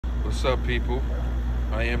What's up, people?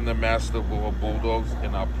 I am the master of all Bulldogs,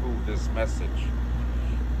 and I approve this message.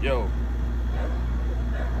 Yo,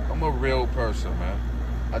 I'm a real person, man.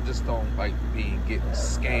 I just don't like getting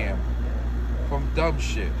scammed from dumb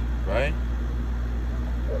shit, right?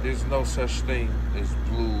 There's no such thing as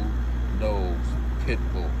blue nose pit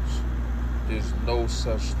bulls. There's no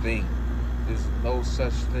such thing. There's no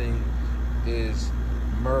such thing as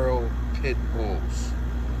Merle pit bulls.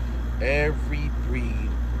 Every breed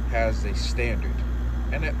has a standard,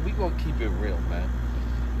 and we gonna keep it real, man.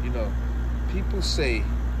 You know, people say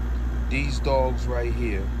these dogs right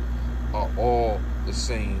here are all the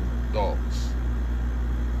same dogs,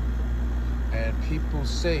 and people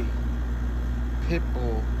say pit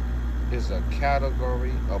bull is a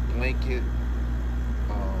category, a blanket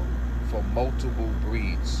for multiple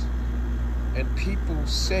breeds, and people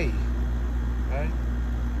say, right?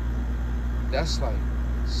 That's like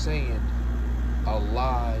saying a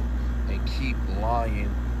lie and keep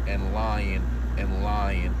lying and lying and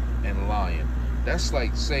lying and lying. That's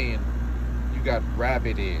like saying you got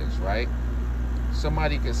rabbit ears, right?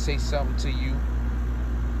 Somebody could say something to you,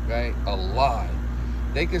 right? A lie.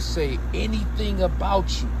 They could say anything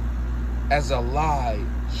about you as a lie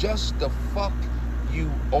just to fuck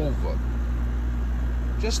you over.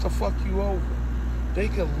 Just to fuck you over. They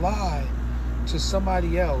could lie to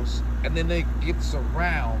somebody else, and then it gets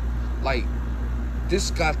around, like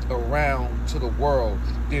this got around to the world.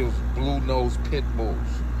 There's blue-nosed pit bulls.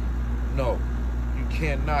 No, you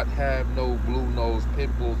cannot have no blue-nosed pit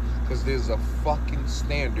bulls because there's a fucking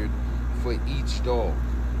standard for each dog,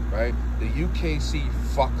 right? The UKC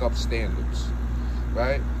fuck up standards,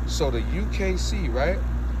 right? So the UKC, right?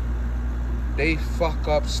 They fuck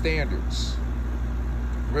up standards.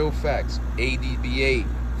 Real facts. ADBA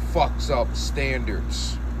fucks up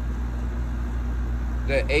standards.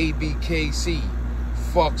 The ABKC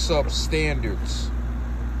fucks up standards.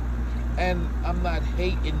 And I'm not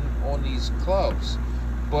hating on these clubs,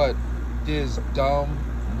 but there's dumb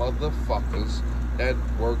motherfuckers that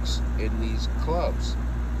works in these clubs.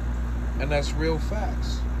 And that's real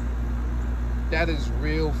facts. That is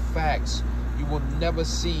real facts. You will never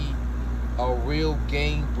see a real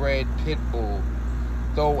game-bred pit bull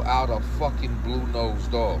throw out a fucking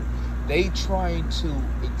blue-nosed dog. They trying to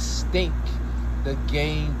extinct the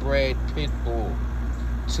game-bred pit bull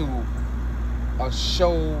to a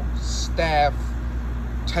show staff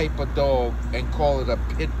type of dog and call it a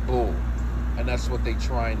pit bull, and that's what they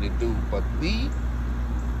trying to do. But me,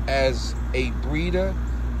 as a breeder,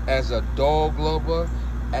 as a dog lover,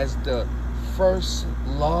 as the first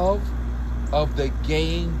love of the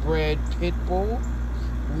game-bred pit bull,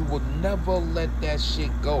 we will never let that shit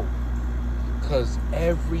go, because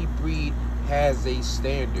every breed has a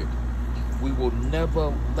standard. We will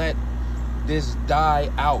never let this die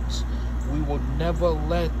out. We will never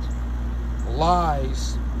let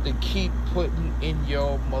lies to keep putting in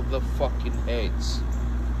your motherfucking heads.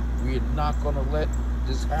 We're not gonna let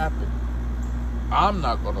this happen. I'm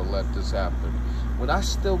not gonna let this happen. When I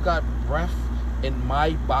still got breath in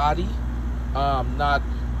my body, I'm not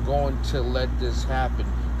going to let this happen,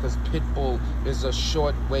 because pit bull is a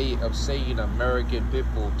short way of saying American Pit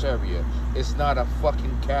Bull Terrier. It's not a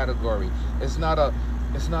fucking category. It's not a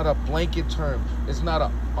blanket term. It's not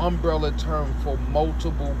an umbrella term for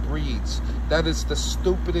multiple breeds. That is the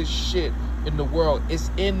stupidest shit in the world. It's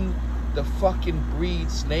in the fucking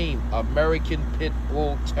breed's name, American Pit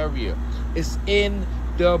Bull Terrier. It's in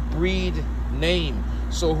the breed name.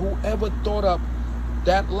 So whoever thought up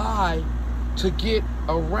that lie to get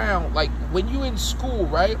around, like when you in school,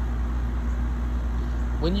 right?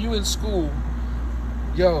 When you in school,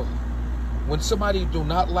 yo, when somebody do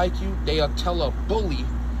not like you, they'll tell a bully,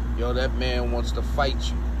 yo, that man wants to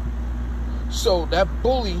fight you. So that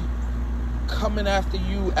bully coming after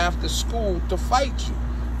you after school to fight you.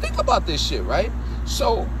 Think about this shit, right?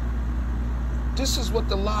 So this is what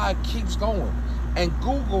the lie keeps going. And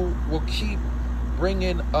Google will keep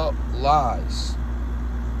bringing up lies.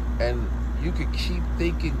 And you could keep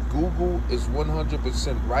thinking Google is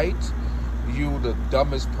 100% right. You the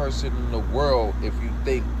dumbest person in the world if you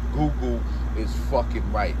think Google is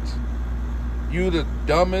fucking right. You the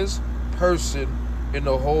dumbest person in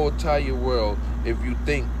the whole entire world if you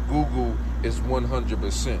think Google is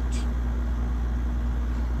 100%.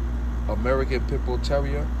 American Pit Bull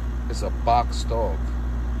Terrier is a box dog.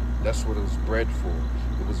 That's what it was bred for.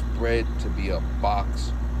 It was bred to be a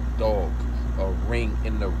box dog. A ring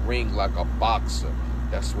in the ring like a boxer.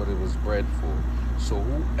 That's what it was bred for. So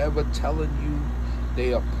whoever telling you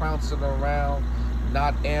they are pouncing around,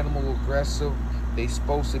 not animal aggressive, they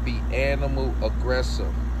supposed to be animal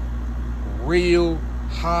aggressive. Real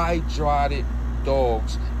hydrotic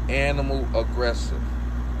dogs, animal aggressive.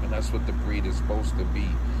 And that's what the breed is supposed to be.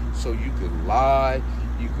 So you could lie,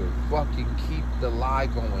 you could fucking keep the lie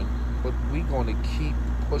going, but we're gonna keep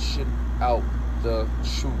pushing out the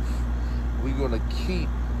truth. We're gonna keep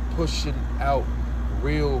pushing out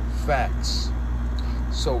real facts.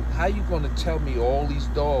 So how you gonna tell me all these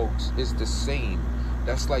dogs is the same?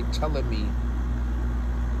 That's like telling me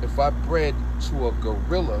if I bred to a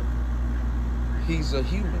gorilla, he's a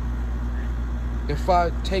human. If I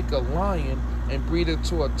take a lion and breed it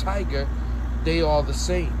to a tiger, they are the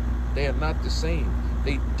same. They are not the same.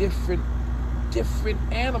 They different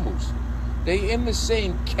animals. They in the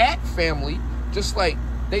same cat family, just like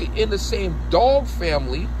they in the same dog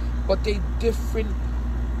family, but they different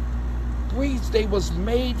breeds. They was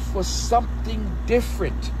made for something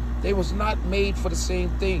different. They was not made for the same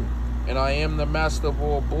thing. And I am the master of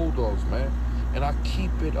all bulldogs, man. And I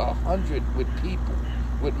keep it 100 with people,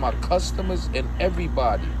 with my customers and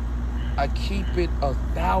everybody. I keep it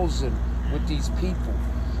 1,000 with these people.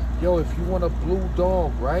 Yo, if you want a blue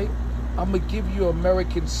dog, right? I'm going to give you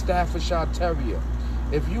American Staffordshire Terrier.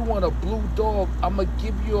 If you want a blue dog, I'm going to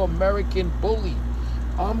give you American Bully.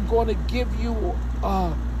 I'm going to give you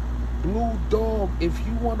a blue dog. If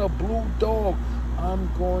you want a blue dog,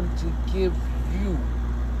 I'm going to give you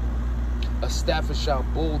a Staffordshire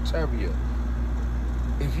Bull Terrier.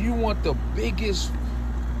 If you want the biggest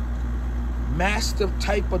Mastiff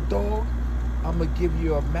type of dog, I'm going to give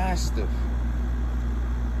you a Mastiff.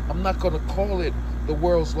 I'm not going to call it the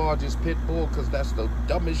world's largest pit bull because that's the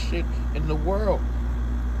dumbest shit in the world.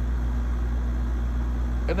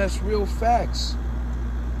 And that's real facts.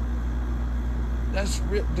 That's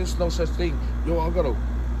real. There's no such thing. Yo, I got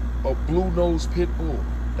a blue-nosed pit bull.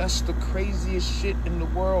 That's the craziest shit in the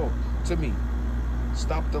world to me.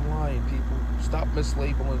 Stop the lying, people. Stop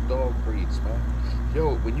mislabeling dog breeds, man.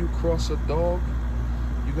 Yo, when you cross a dog,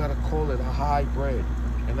 you gotta call it a hybrid.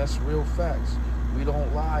 And that's real facts. We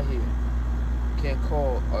don't lie here. Can't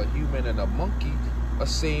call a human and a monkey the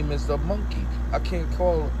same as the monkey. I can't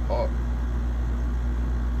call a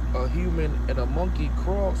human and a monkey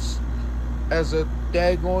cross as a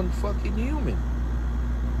daggone fucking human.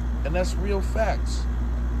 And that's real facts.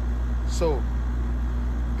 So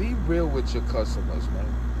be real with your customers, man.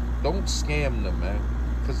 Don't scam them, man.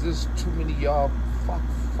 Because there's too many y'all. Fuck.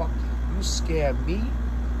 You scam me,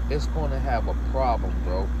 it's gonna have a problem,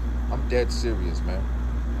 bro. I'm dead serious, man.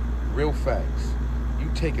 Real facts. You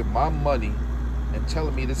taking my money and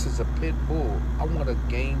telling me this is a pit bull. I want a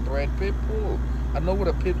game bred pit bull. I know what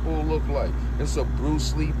a pit bull look like. It's a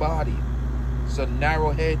Bruce Lee body. It's a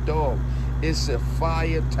narrow head dog. It's a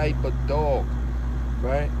fire type of dog,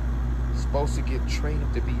 right? It's supposed to get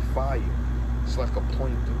trained to be fire. It's like a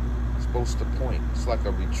pointer. It's supposed to point. It's like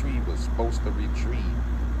a retriever. It's supposed to retrieve.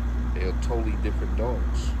 They're totally different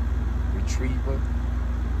dogs. Retriever.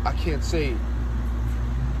 I can't say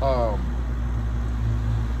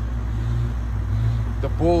the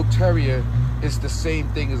bull terrier is the same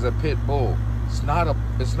thing as a pit bull. It's not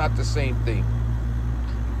the same thing.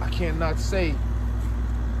 I cannot say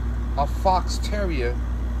a fox terrier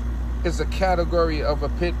is a category of a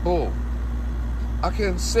pit bull. I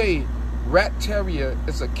can say rat terrier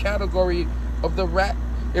is a category of the rat.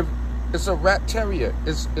 If it's a rat terrier,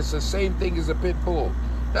 it's the same thing as a pit bull.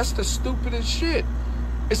 That's the stupidest shit.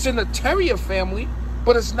 It's in the terrier family,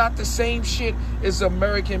 but it's not the same shit as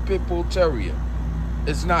American Pit Bull Terrier.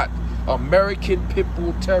 It's not. American Pit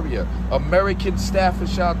Bull Terrier, American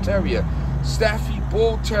Staffordshire Terrier, Staffy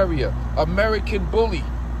Bull Terrier, American Bully.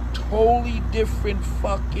 Totally different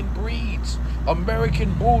fucking breeds.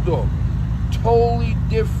 American Bulldog. Totally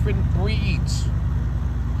different breeds.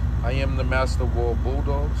 I am the master of all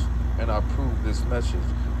bulldogs, and I prove this message.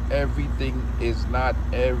 Everything is not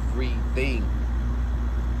everything.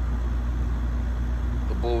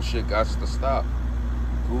 The bullshit got to stop.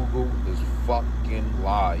 Google is fucking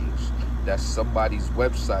lies. That's somebody's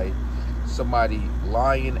website. Somebody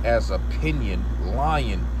lying as opinion,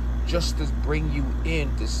 lying just to bring you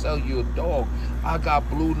in to sell you a dog. I got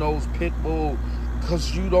blue-nosed pit bull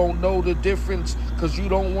because you don't know the difference, because you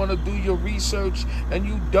don't want to do your research, and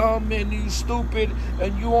you dumb and you stupid,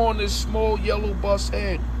 and you on this small yellow bus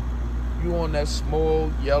head. You on that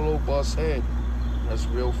small yellow bus head. That's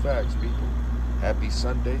real facts, people. Happy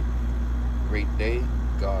Sunday. Great day.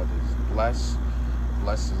 God is blessed.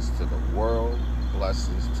 Blessings to the world.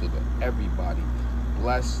 Blessings to everybody.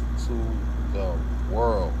 Blessed to the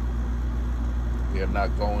world. We are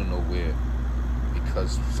not going nowhere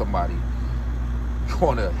because somebody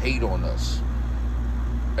gonna hate on us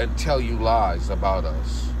and tell you lies about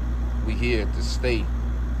us. We here to stay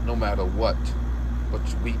no matter what. but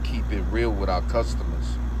we keep it real with our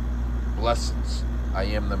customers. Blessings. I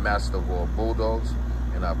am the master of all Bulldogs,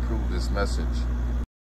 and I approve this message.